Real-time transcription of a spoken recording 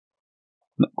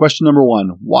Question number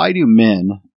 1. Why do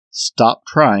men stop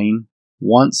trying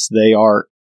once they are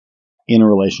in a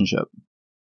relationship?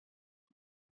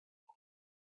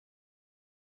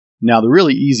 Now, the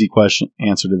really easy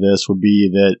answer to this would be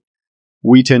that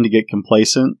we tend to get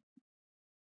complacent.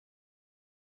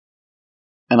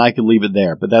 And I could leave it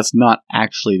there, but that's not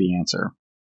actually the answer.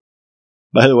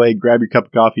 By the way, grab your cup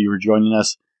of coffee. You're joining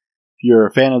us. If you're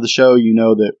a fan of the show, you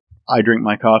know that I drink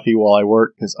my coffee while I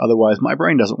work because otherwise my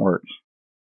brain doesn't work.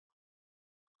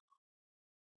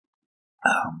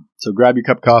 So grab your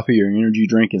cup of coffee or your energy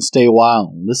drink and stay a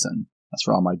while and listen. That's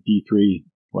for all my D3.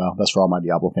 Well, that's for all my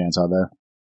Diablo fans out there.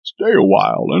 Stay a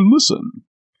while and listen.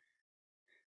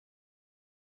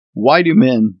 Why do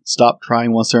men stop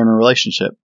trying once they're in a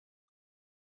relationship?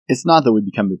 It's not that we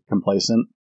become complacent,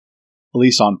 at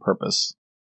least on purpose.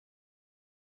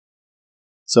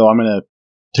 So I'm going to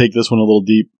take this one a little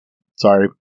deep. Sorry.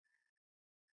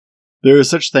 There is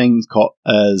such things called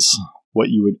as what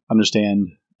you would understand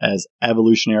as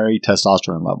evolutionary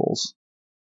testosterone levels.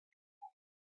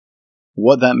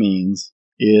 What that means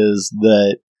is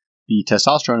that the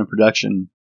testosterone production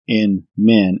in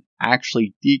men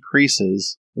actually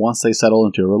decreases once they settle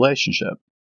into a relationship.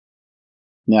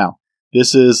 Now,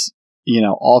 this is,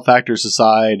 all factors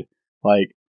aside,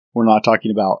 like we're not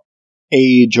talking about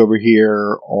age over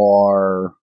here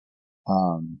or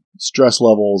stress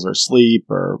levels or sleep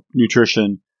or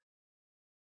nutrition.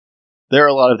 There are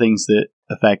a lot of things that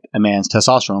affect a man's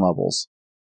testosterone levels.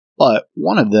 But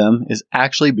one of them is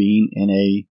actually being in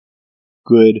a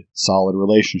good, solid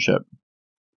relationship.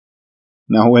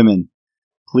 Now, women,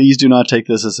 please do not take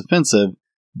this as offensive.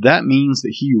 That means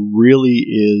that he really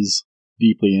is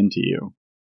deeply into you.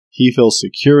 He feels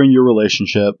secure in your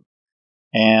relationship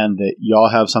and that y'all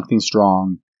have something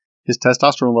strong. His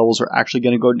testosterone levels are actually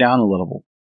going to go down a little.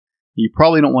 You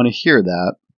probably don't want to hear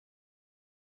that,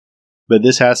 but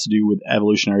this has to do with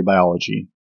evolutionary biology.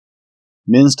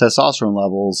 Men's testosterone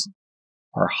levels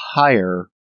are higher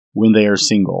when they are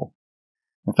single.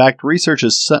 In fact, research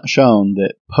has shown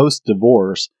that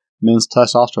post-divorce, men's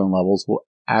testosterone levels will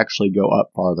actually go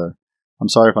up farther. I'm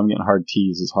sorry if I'm getting hard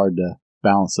T's. It's hard to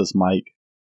balance this mic.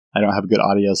 I don't have good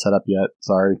audio set up yet.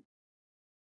 Sorry.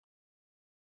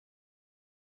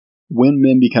 When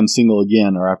men become single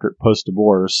again or after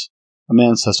post-divorce, a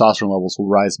man's testosterone levels will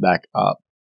rise back up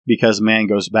because a man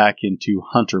goes back into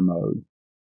hunter mode.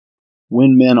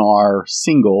 When men are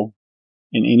single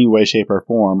in any way, shape, or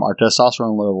form, our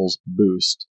testosterone levels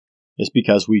boost. It's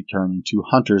because we turn into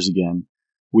hunters again.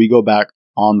 We go back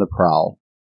on the prowl.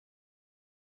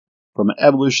 From an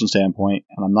evolution standpoint,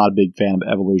 and I'm not a big fan of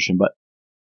evolution, but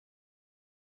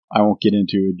I won't get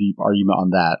into a deep argument on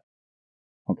that.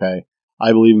 Okay?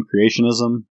 I believe in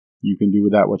creationism. You can do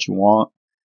with that what you want.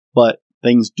 But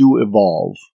things do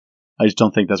evolve. I just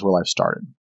don't think that's where life started.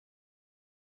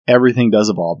 Everything does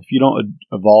evolve. If you don't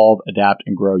evolve, adapt,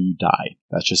 and grow, you die.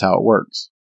 That's just how it works.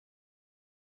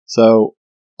 So,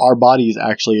 our bodies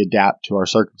actually adapt to our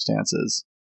circumstances.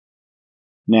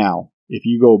 Now, if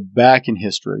you go back in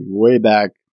history, way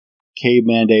back,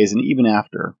 caveman days, and even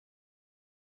after,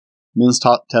 men's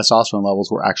testosterone levels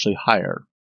were actually higher.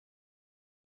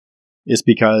 It's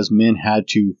because men had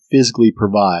to physically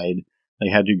provide. They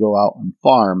had to go out and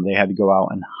farm. They had to go out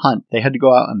and hunt. They had to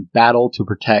go out and battle to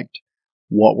protect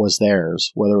what was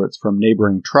theirs, whether it's from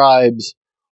neighboring tribes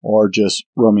or just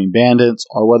roaming bandits,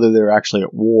 or whether they're actually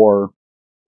at war.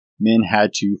 Men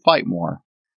had to fight more.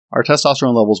 Our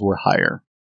testosterone levels were higher.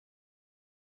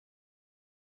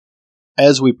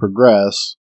 As we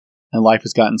progress, and life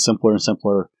has gotten simpler and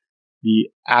simpler, the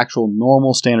actual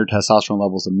normal standard testosterone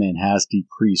levels of men has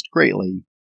decreased greatly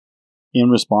in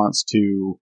response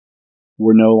to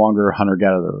we're no longer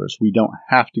hunter-gatherers. We don't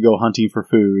have to go hunting for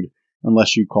food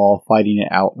unless you call fighting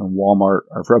it out in Walmart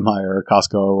or Fred Meyer or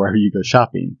Costco or wherever you go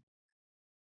shopping.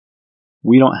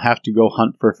 We don't have to go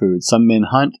hunt for food. Some men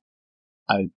hunt.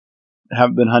 I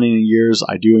haven't been hunting in years.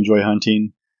 I do enjoy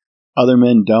hunting. Other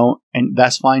men don't, and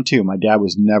that's fine too. My dad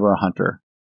was never a hunter.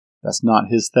 That's not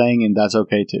his thing, and that's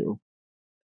okay too.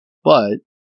 But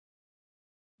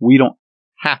we don't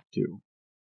have to.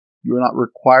 You are not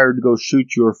required to go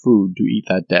shoot your food to eat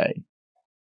that day.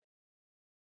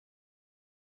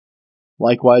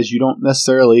 Likewise, you don't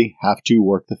necessarily have to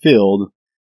work the field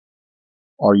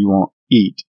or you won't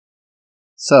eat.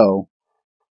 So,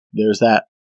 there's that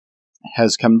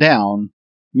has come down.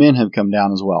 Men have come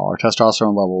down as well. Our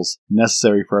testosterone levels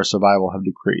necessary for our survival have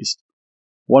decreased.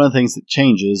 One of the things that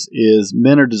changes is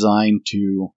men are designed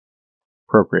to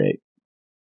procreate.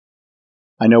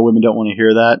 I know women don't want to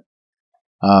hear that.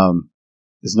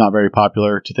 It's not very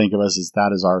popular to think of us as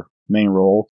that as our main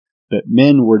role. But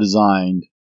men were designed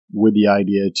with the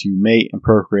idea to mate and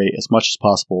procreate as much as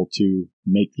possible to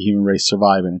make the human race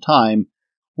survive in a time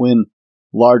when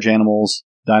large animals,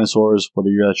 dinosaurs, whether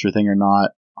that's your thing or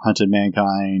not, hunted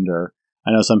mankind, or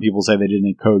I know some people say they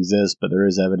didn't coexist, but there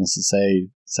is evidence to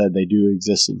said they do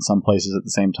exist in some places at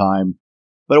the same time.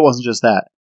 But it wasn't just that.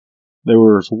 There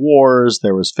was wars,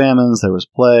 there was famines, there was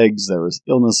plagues, there was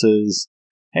illnesses.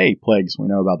 Hey, plagues, we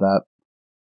know about that.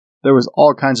 There was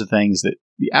all kinds of things that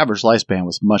the average lifespan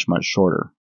was much, much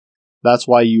shorter. That's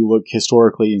why you look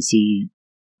historically and see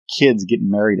kids getting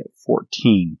married at 14.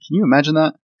 Can you imagine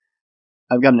that?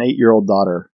 I've got an 8-year-old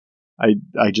daughter.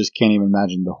 I just can't even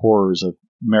imagine the horrors of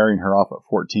marrying her off at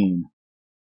 14.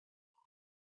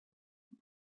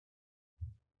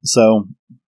 So,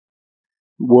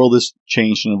 the world has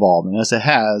changed and evolved. And as it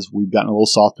has, we've gotten a little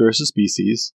softer as a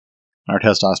species. And our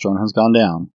testosterone has gone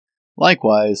down.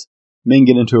 Likewise, men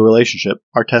get into a relationship,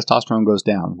 our testosterone goes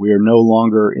down. We are no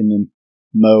longer in the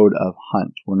mode of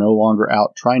hunt. We're no longer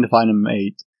out trying to find a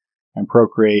mate and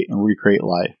procreate and recreate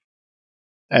life.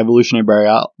 Evolutionary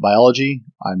biology,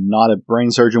 I'm not a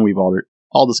brain surgeon. We've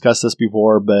all discussed this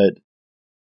before, but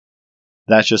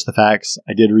that's just the facts.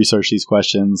 I did research these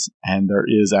questions, and there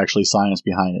is actually science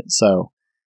behind it. So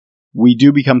we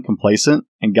do become complacent,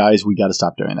 and guys, we got to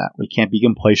stop doing that. We can't be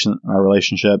complacent in our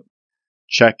relationship.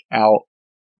 Check out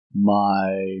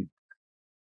I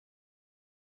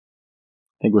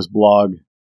think it was blog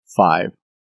 5.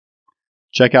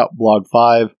 Check out blog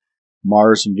 5,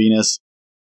 Mars and Venus.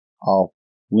 I'll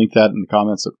link that in the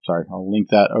comments. I'll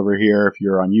link that over here if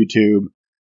you're on YouTube.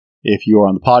 If you are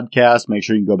on the podcast, make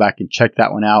sure you can go back and check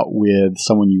that one out with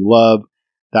someone you love.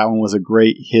 That one was a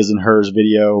great his and hers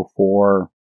video for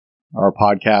our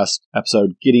podcast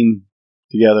episode, getting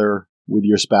together with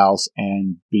your spouse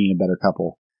and being a better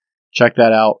couple. Check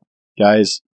that out.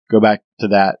 Guys, go back to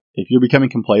that. If you're becoming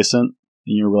complacent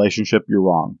in your relationship, you're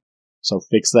wrong. So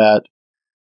fix that.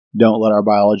 Don't let our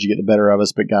biology get the better of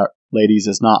us. But ladies,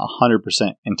 it's not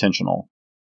 100% intentional.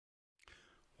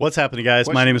 What's happening, guys?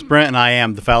 My name is Brent, and I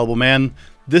am the Fallible Man.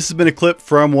 This has been a clip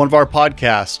from one of our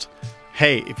podcasts.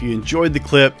 Hey, if you enjoyed the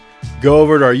clip, go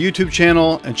over to our YouTube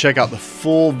channel and check out the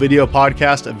full video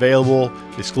podcast available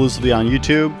exclusively on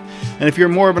YouTube. And if you're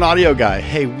more of an audio guy,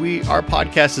 hey, our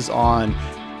podcast is on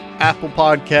Apple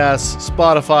Podcasts,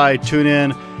 Spotify,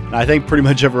 TuneIn, and I think pretty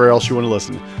much everywhere else you want to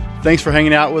listen. Thanks for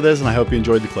hanging out with us, and I hope you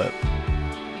enjoyed the clip.